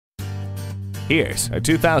Here's a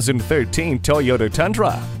 2013 Toyota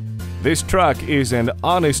Tundra. This truck is an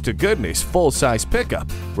honest-to-goodness full-size pickup,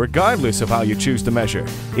 regardless of how you choose to measure.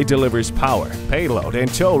 It delivers power, payload, and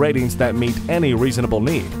tow ratings that meet any reasonable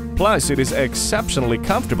need. Plus, it is exceptionally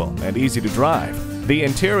comfortable and easy to drive. The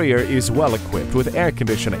interior is well equipped with air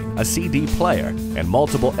conditioning, a CD player, and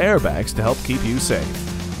multiple airbags to help keep you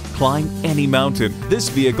safe. Climb any mountain, this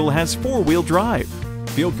vehicle has four-wheel drive.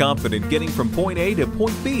 Feel confident getting from point A to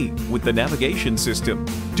point B with the navigation system.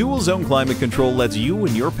 Dual zone climate control lets you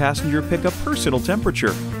and your passenger pick a personal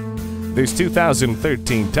temperature. This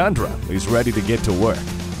 2013 Tundra is ready to get to work.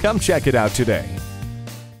 Come check it out today.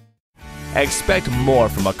 Expect more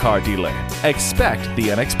from a car dealer. Expect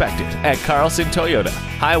the unexpected at Carlson Toyota,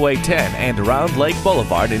 Highway 10 and Round Lake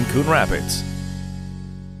Boulevard in Coon Rapids.